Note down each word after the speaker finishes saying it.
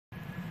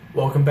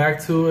Welcome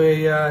back to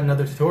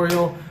another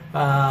tutorial.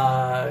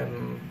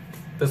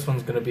 This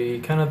one's going to be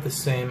kind of the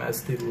same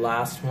as the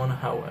last one.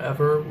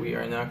 However, we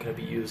are not going to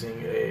be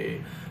using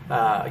a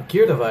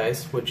gear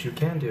device, which you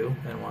can do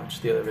and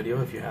watch the other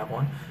video if you have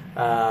one.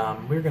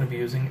 We're going to be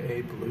using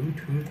a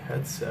Bluetooth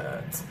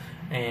headset,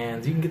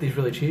 and you can get these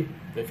really cheap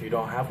if you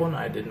don't have one.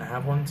 I didn't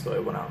have one, so I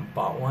went out and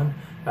bought one.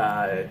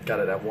 I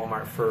got it at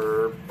Walmart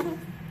for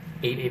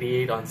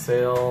 $8.88 on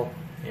sale.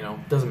 You know,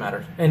 doesn't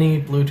matter.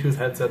 Any Bluetooth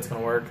headset's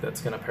going to work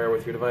that's going to pair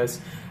with your device,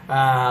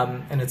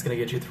 and it's going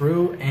to get you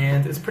through.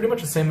 And it's pretty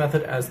much the same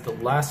method as the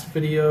last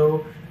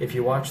video if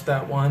you watched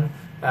that one.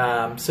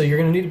 So you're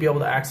going to need to be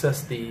able to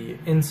access the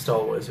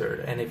install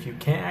wizard. And if you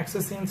can't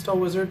access the install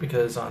wizard,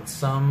 because on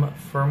some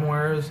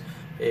firmwares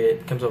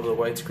it comes up with a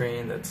white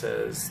screen that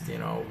says, you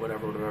know,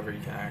 whatever, you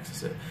can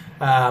access it.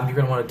 You're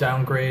going to want to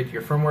downgrade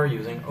your firmware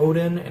using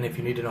Odin, and if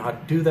you need to know how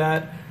to do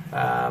that,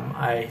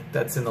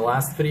 that's in the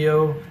last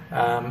video.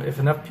 If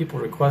enough people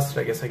request it,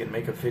 I guess I can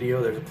make a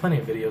video. There's plenty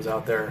of videos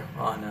out there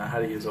on how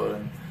to use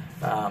Odin.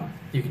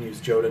 You can use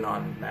Jodin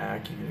on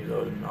Mac, you can use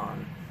Odin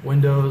on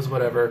Windows,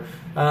 whatever.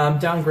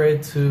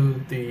 Downgrade to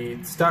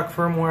the stock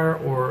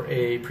firmware or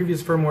a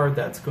previous firmware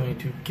that's going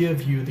to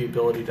give you the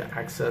ability to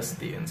access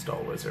the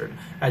install wizard,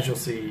 as you'll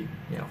see,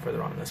 you know,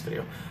 further on in this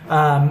video.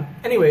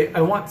 Anyway,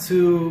 I want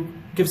to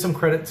give some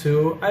credit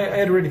to, I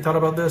had already thought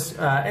about this,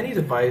 any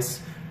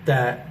device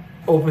that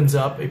opens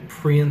up a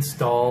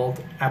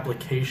pre-installed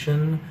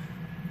application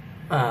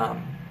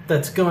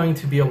that's going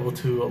to be able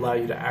to allow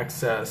you to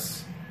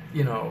access,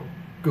 you know,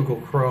 Google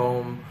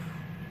Chrome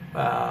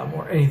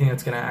or anything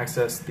that's going to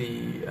access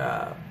the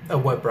a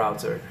web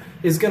browser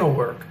is going to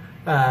work.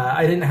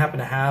 I didn't happen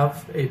to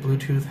have a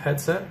Bluetooth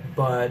headset,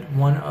 but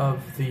one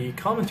of the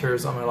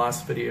commenters on my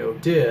last video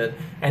did,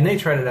 and they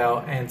tried it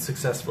out and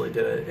successfully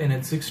did it, and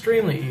it's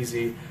extremely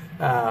easy.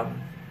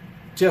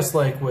 Just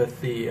like with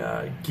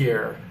the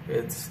gear,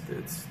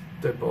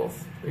 they're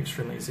both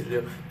extremely easy to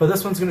do. But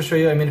this one's going to show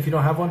you, I mean, if you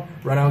don't have one,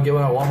 run out and get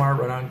one at Walmart,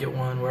 run out and get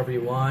one wherever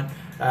you want.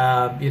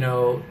 You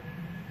know,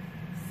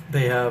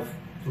 they have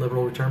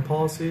liberal return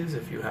policies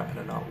if you happen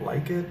to not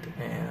like it,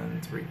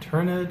 and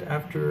return it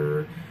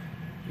after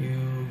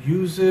you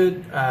use it.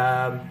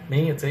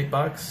 Me, it's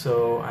 $8,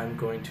 so I'm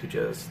going to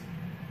just,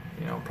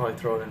 you know, probably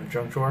throw it in a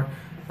junk drawer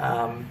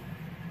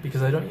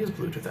because I don't use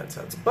Bluetooth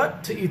headsets,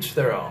 but to each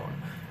their own.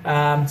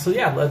 So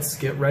yeah, let's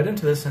get right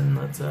into this and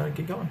let's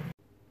get going.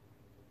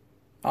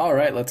 All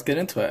right, let's get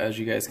into it. As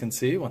you guys can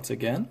see, once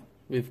again,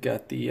 we've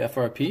got the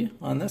FRP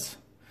on this,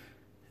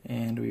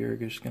 and we are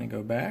just going to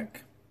go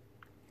back.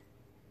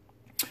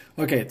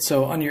 Okay,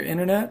 so on your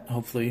internet,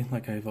 hopefully,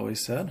 like I've always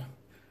said,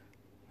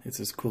 it's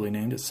as coolly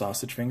named as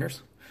Sausage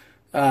Fingers.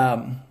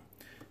 You're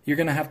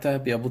going to have to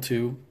be able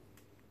to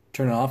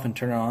turn it off and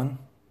turn it on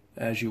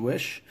as you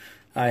wish.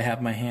 I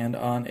have my hand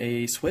on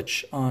a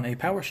switch on a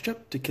power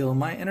strip to kill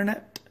my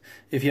internet.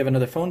 If you have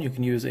another phone, you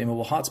can use a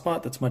mobile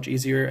hotspot. That's much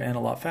easier and a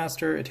lot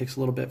faster. It takes a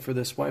little bit for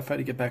this Wi-Fi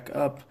to get back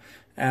up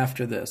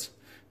after this.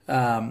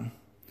 And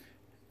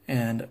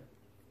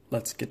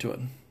let's get to it.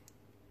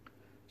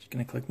 Just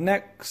going to click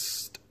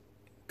next,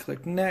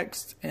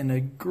 and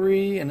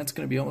agree, and it's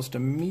going to be almost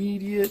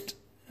immediate.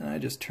 And I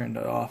just turned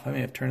it off. I may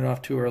have turned it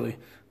off too early.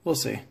 We'll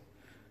see.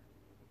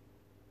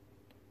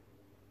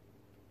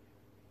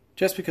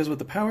 Just because with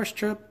the power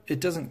strip,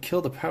 it doesn't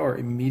kill the power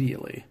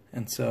immediately.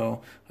 And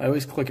so I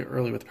always click it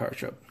early with the power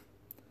strip.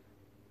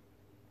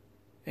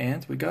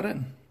 And we got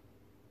in.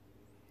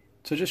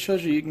 So it just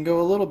shows you can go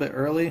a little bit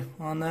early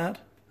on that.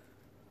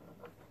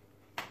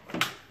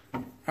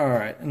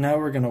 Alright, and now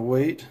we're going to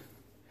wait.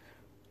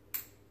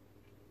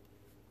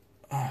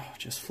 Oh,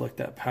 just flick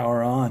that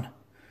power on.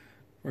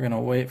 We're going to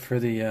wait for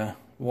the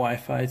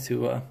Wi-Fi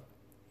to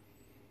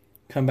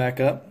come back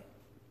up.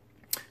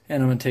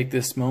 And I'm going to take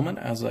this moment,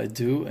 as I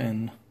do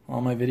in all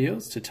my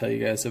videos, to tell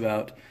you guys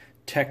about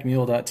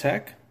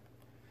techmule.tech.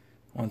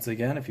 Once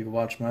again, if you've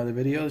watched my other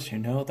videos, you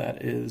know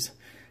that is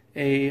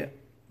a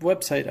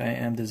website I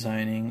am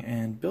designing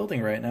and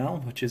building right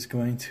now, which is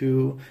going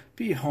to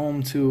be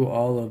home to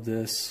all of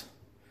this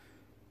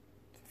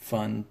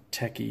fun,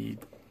 techie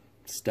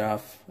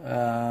stuff,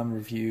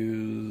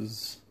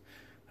 reviews,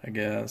 I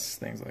guess,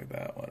 things like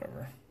that,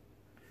 whatever.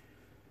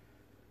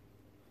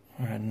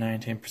 We're at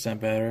 19%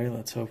 battery.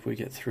 Let's hope we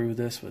get through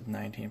this with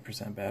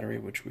 19% battery,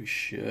 which we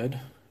should.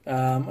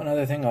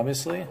 Another thing,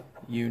 obviously,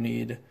 you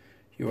need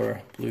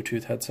your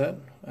Bluetooth headset.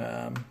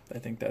 I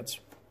think that's,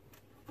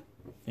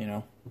 you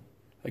know,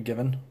 a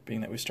given,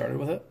 being that we started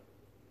with it.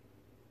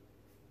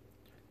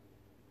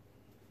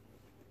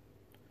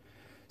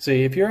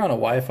 See, if you're on a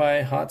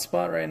Wi-Fi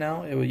hotspot right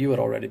now, you would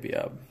already be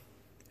up.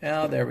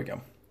 Oh, there we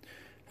go.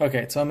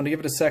 Okay, so I'm going to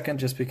give it a second,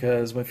 just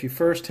because if you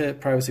first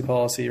hit privacy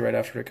policy right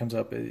after it comes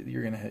up,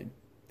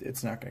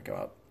 it's not going to go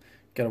up.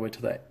 Got to wait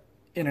till that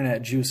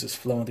internet juice is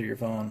flowing through your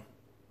phone.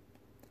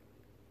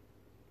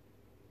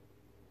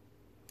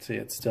 See,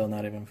 it's still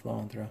not even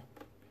flowing through.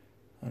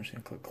 I'm just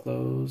going to click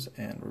close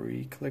and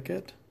re-click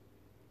it.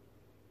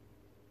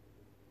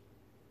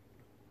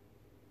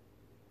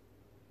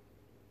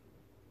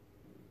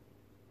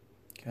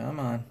 Come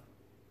on.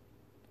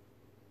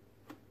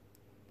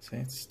 See,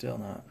 it's still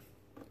not.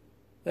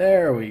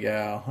 There we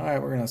go. All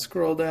right, we're going to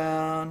scroll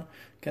down,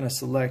 going to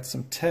select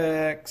some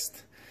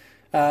text.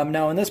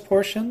 Now in this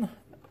portion,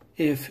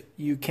 if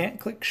you can't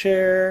click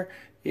share,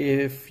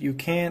 if you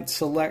can't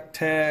select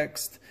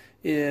text,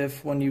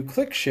 if when you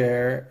click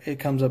share, it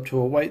comes up to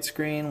a white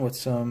screen with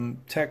some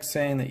text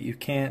saying that you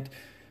can't,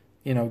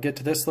 get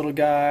to this little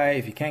guy.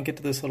 If you can't get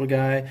to this little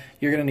guy,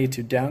 you're going to need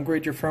to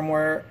downgrade your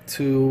firmware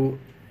to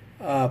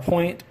a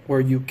point where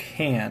you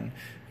can.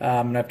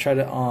 And I've tried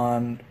it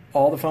on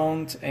all the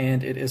phones,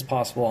 and it is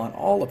possible on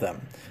all of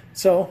them.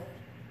 So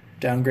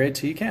downgrade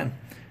till you can.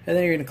 And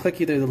then you're going to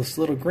click either this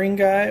little green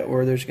guy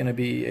or there's going to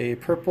be a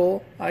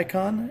purple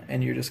icon,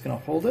 and you're just going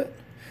to hold it,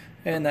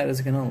 and that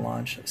is going to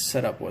launch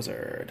Setup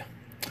Wizard.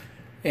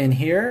 In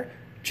here,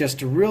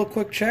 just a real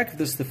quick check, if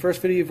this is the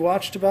first video you've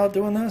watched about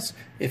doing this,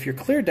 if your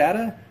clear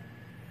data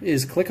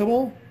is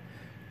clickable,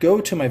 go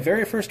to my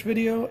very first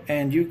video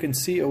and you can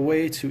see a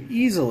way to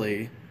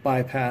easily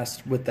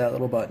bypass with that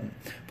little button.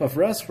 But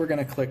for us, we're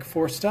going to click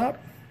force stop,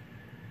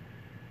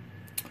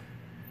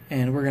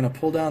 and we're going to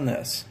pull down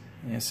this.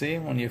 You see,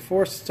 when you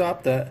force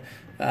stop that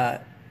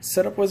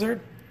Setup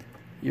Wizard,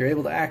 you're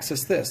able to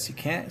access this. You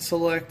can't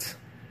select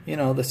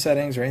the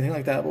settings or anything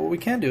like that, but what we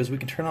can do is we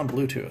can turn on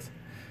Bluetooth.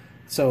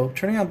 So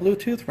turning on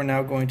Bluetooth, we're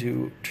now going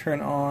to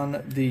turn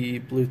on the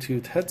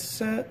Bluetooth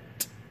headset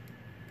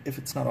if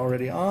it's not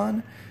already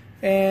on,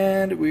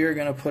 and we are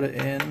going to put it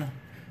in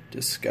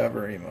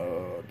discovery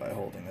mode by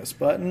holding this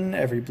button.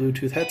 Every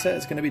Bluetooth headset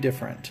is going to be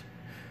different.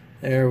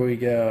 There we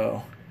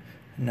go.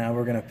 Now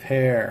we're going to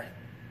pair,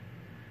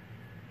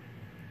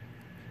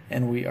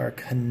 and we are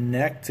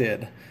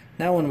connected.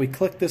 Now when we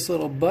click this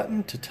little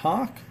button to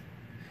talk,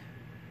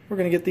 we're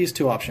going to get these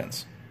two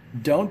options.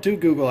 Don't do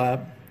Google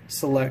App,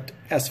 select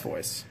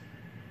S-Voice.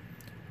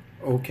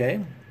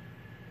 OK.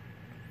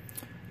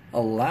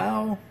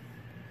 Allow.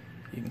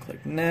 You can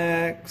click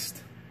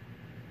next.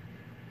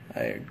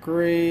 I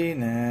agree,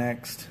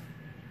 next,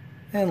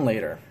 and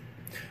later.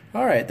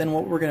 All right, then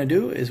what we're going to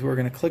do is we're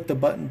going to click the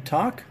button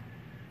talk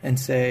and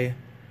say,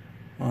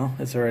 well,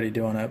 it's already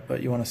doing it,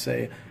 but you want to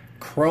say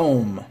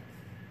Chrome.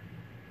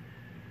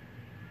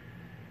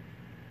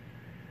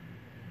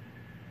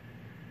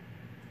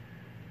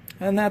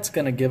 And that's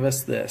going to give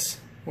us this,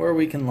 where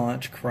we can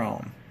launch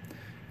Chrome.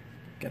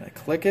 Going to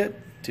click it,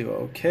 do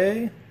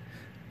OK,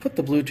 put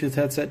the Bluetooth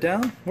headset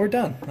down, we're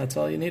done. That's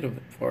all you need it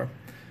for.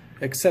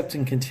 Accept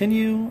and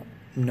continue,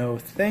 no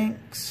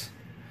thanks,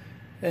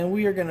 and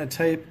we are going to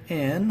type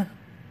in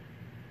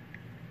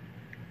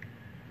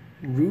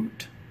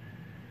root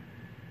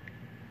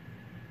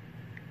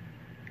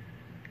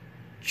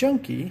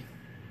junkie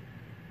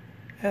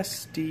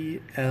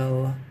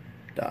SDL.com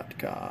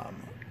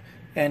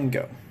and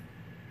go.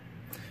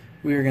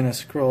 We are going to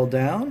scroll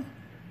down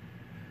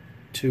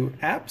to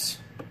apps.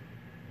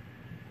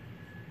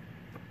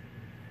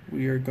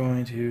 We are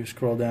going to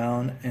scroll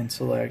down and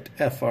select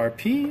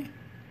FRP.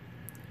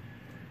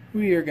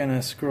 We are going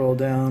to scroll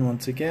down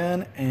once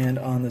again, and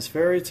on this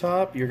very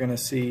top you're going to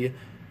see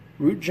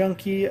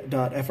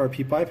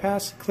rootjunkie.frp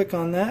bypass. Click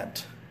on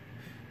that.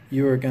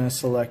 You are going to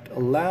select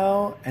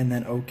allow and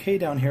then OK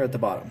down here at the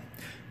bottom.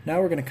 Now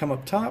we're going to come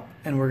up top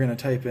and we're going to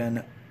type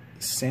in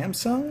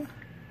Samsung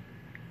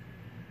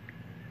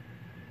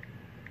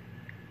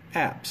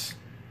apps.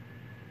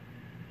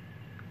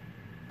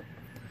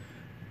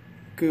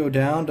 Go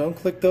down, don't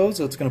click those,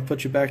 so it's going to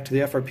put you back to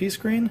the FRP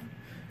screen.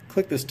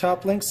 Click this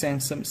top link,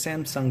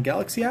 Samsung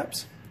Galaxy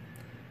apps.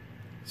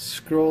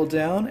 Scroll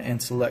down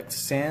and select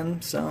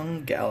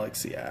Samsung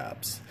Galaxy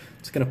apps.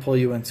 It's going to pull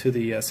you into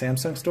the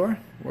Samsung store,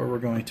 where we're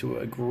going to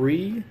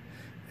agree,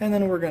 and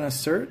then we're going to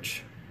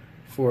search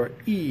for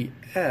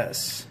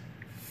ES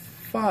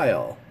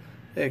File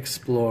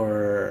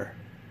Explorer.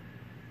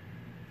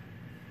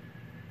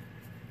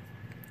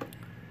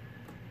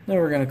 Then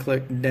we're going to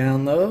click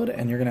download,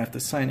 and you're going to have to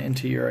sign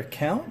into your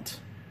account,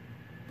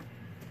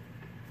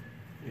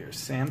 your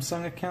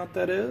Samsung account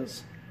that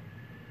is.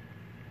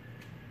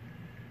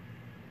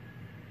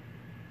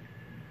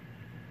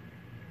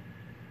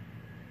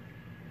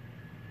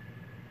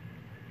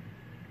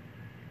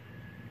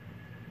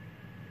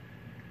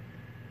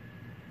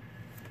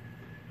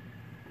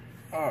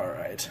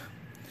 Alright,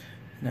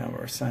 now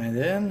we're signed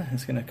in.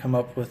 It's going to come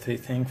up with a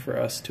thing for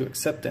us to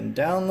accept and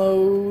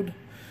download,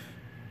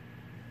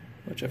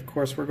 which of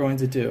course we're going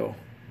to do.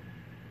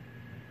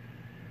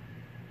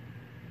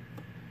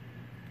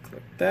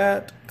 Click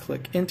that,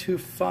 click into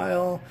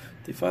File,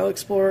 the File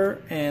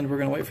Explorer, and we're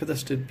going to wait for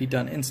this to be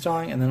done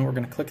installing, and then we're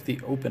going to click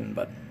the Open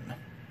button.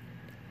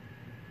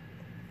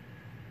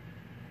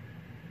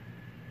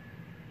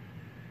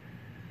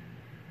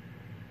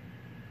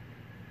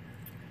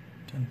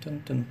 Dun,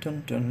 dun, dun,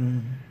 dun,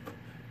 dun.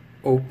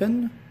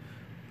 Open,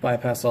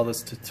 bypass all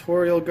this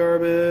tutorial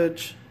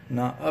garbage,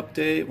 not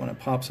update when it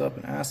pops up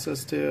and asks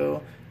us to,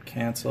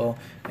 cancel,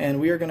 and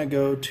we are going to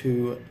go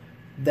to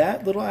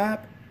that little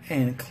app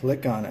and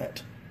click on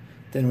it.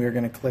 Then we are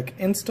going to click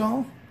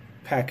Install,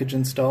 Package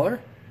Installer,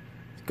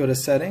 go to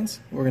Settings,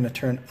 we're going to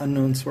turn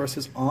Unknown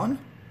Sources on,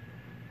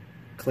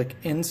 Click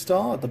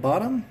Install at the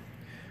bottom.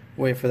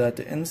 Wait for that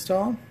to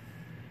install.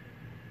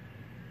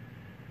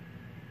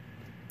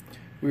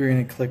 We're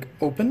going to click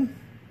Open.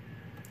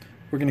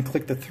 We're going to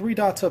click the three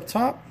dots up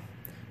top,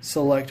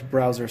 select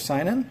Browser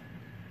Sign-In,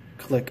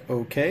 click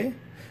OK,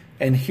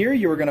 and here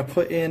you are going to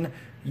put in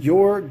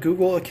your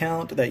Google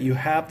account that you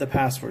have the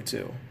password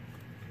to,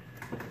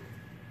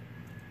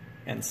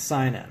 and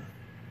sign in.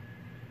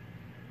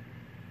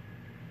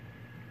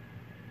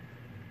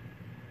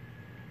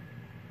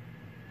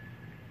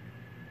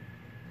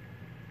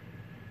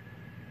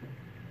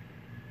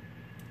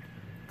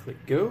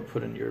 Click Go,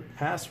 put in your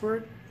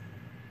password,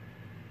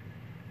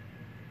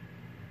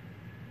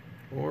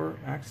 or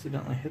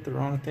accidentally hit the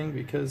wrong thing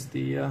because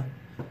the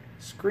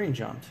screen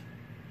jumped.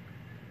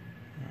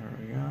 There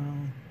we go.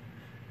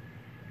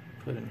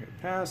 Put in your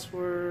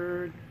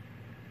password,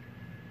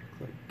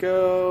 click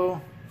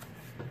Go,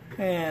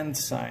 and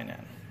sign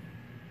in.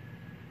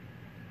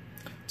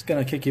 It's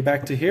going to kick you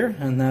back to here,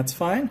 and that's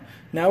fine.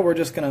 Now we're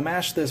just going to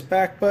mash this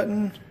back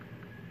button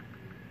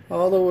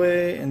all the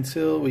way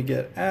until we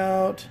get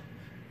out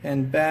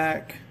and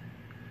back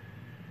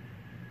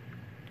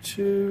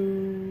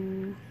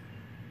to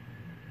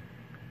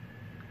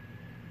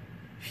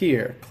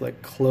here.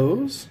 Click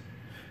Close.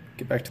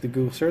 Get back to the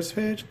Google search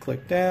page,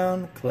 click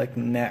down, click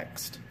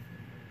Next.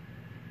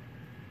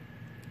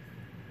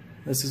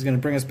 This is going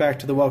to bring us back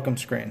to the welcome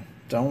screen.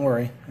 Don't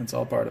worry, it's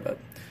all part of it.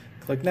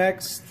 Click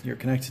Next. You're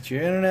connected to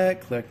your internet.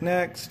 Click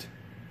Next.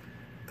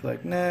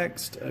 Click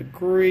Next.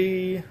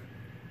 Agree.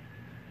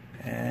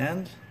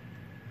 And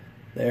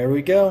there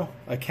we go.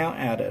 Account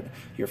added.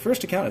 Your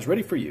first account is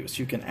ready for use.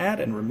 You can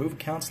add and remove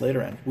accounts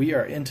later on. We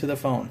are into the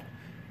phone.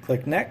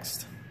 Click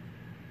Next.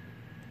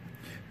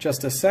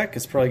 Just a sec.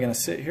 It's probably going to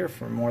sit here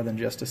for more than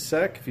just a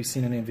sec. If you've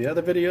seen any of the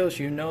other videos,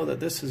 you know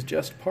that this is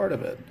just part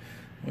of it.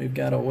 We've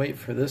got to wait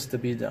for this to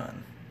be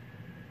done.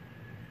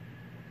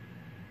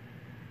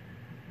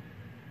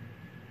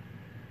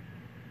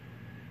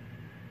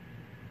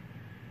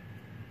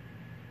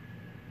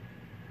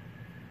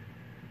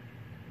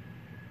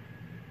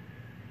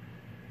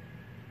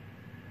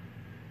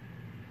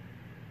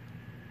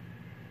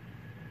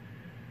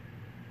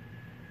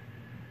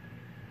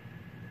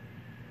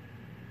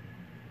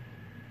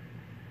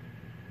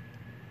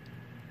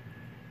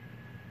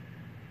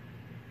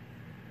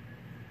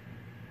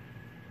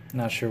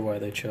 Not sure why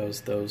they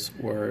chose those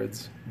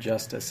words,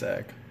 just a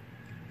sec.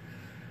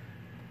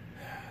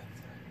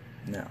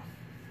 No.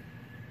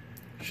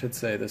 Should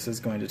say this is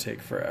going to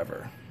take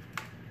forever.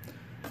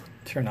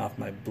 Turn off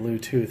my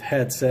Bluetooth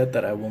headset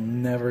that I will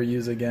never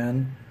use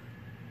again.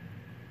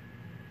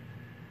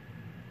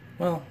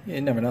 Well, you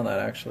never know that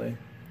actually.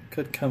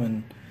 Could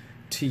come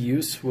into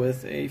use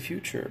with a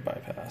future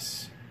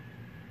bypass.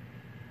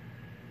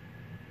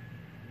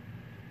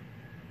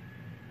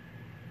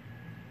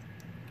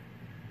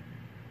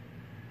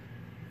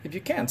 If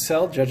you can't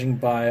tell, judging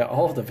by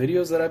all of the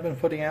videos that I've been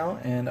putting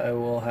out, and I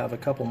will have a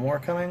couple more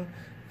coming,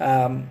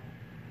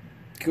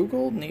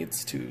 Google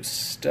needs to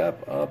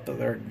step up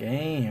their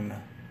game.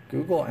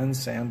 Google and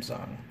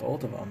Samsung,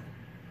 both of them.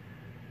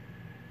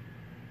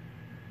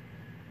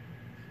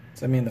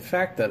 So, I mean, the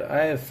fact that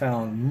I have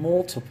found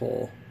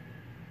multiple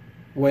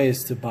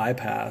ways to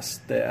bypass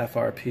the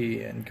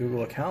FRP and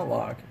Google account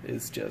lock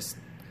is just,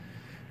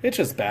 it's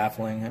just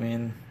baffling. I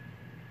mean,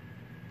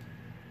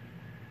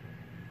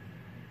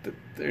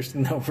 there's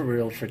no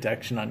real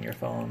protection on your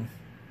phone.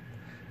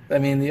 I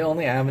mean, the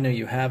only avenue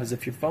you have is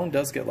if your phone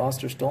does get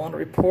lost or stolen,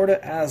 report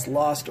it as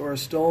lost or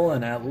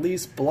stolen. At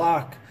least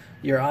block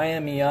your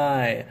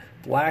IMEI,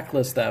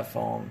 blacklist that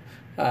phone.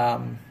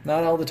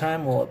 Not all the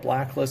time will it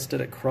blacklist it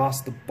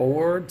across the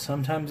board.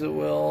 Sometimes it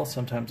will,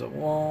 sometimes it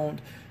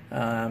won't.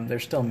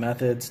 There's still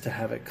methods to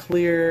have it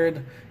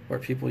cleared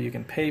where you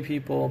can pay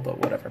people, but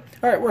whatever.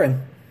 All right, we're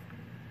in.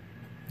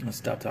 Let's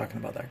stop talking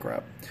about that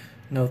crap.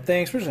 No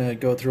thanks. We're just going to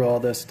go through all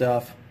this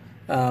stuff.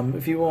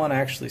 If you want to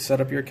actually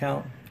set up your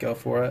account, go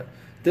for it.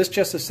 This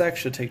just a sec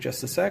should take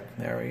just a sec.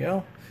 There we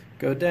go.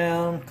 Go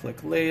down,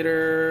 click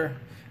later,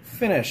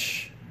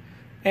 finish.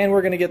 And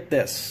we're going to get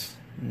this.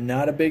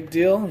 Not a big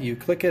deal. You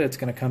click it, it's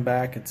going to come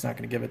back. It's not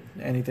going to give it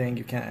anything.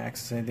 You can't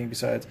access anything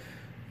besides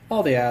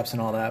all the apps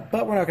and all that.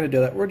 But we're not going to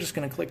do that. We're just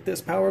going to click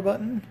this power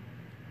button,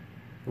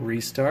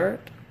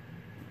 restart,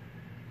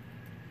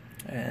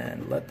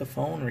 and let the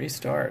phone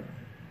restart.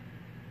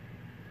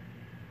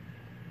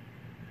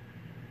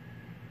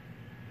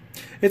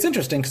 It's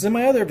interesting because in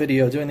my other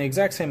video doing the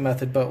exact same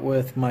method but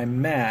with my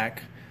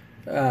Mac,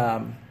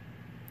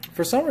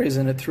 for some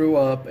reason it threw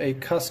up a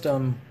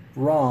custom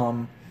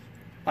ROM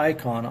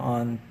icon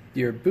on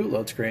your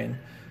bootload screen.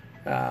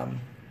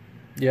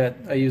 Yet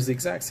I use the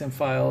exact same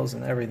files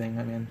and everything.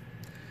 I mean,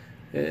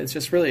 it's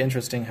just really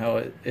interesting how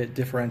it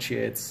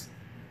differentiates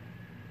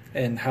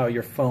and how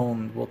your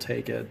phone will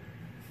take it.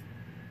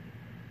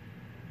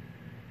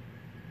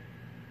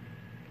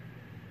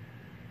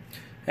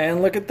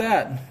 And look at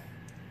that.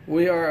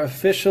 We are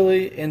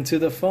officially into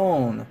the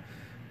phone.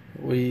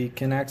 We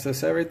can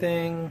access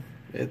everything.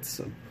 It's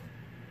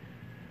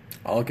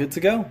all good to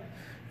go.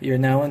 You're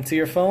now into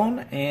your phone,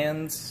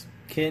 and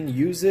can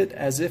use it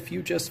as if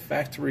you just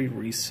factory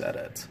reset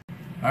it.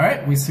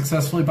 Alright, we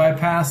successfully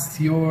bypassed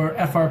your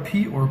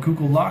FRP or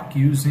Google Lock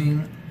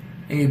using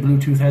a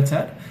Bluetooth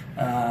headset.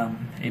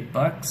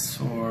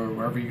 $8 or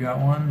wherever you got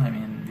one. I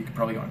mean, you could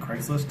probably go on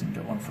Craigslist and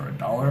get one for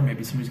 $1.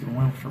 Maybe somebody's going to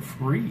want it for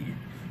free.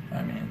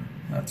 I mean,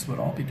 that's what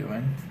I'll be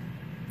doing.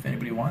 If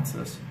anybody wants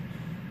this,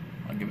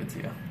 I'll give it to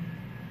you.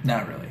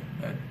 Not really.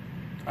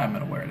 I'm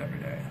going to wear it every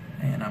day.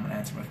 And I'm going to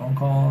answer my phone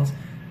calls.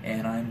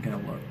 And I'm going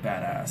to look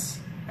badass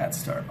at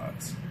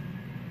Starbucks.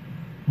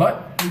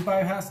 But we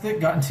bypassed it,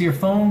 got into your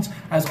phones.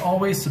 As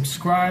always,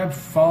 subscribe,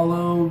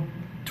 follow,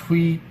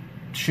 tweet,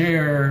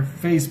 share,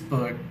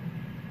 Facebook.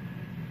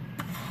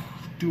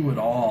 Do it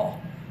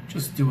all.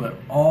 Just do it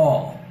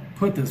all.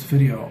 Put this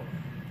video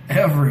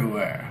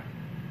everywhere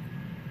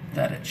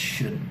that it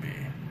shouldn't be.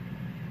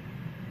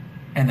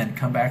 And then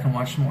come back and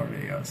watch some more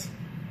videos.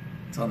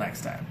 Until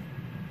next time.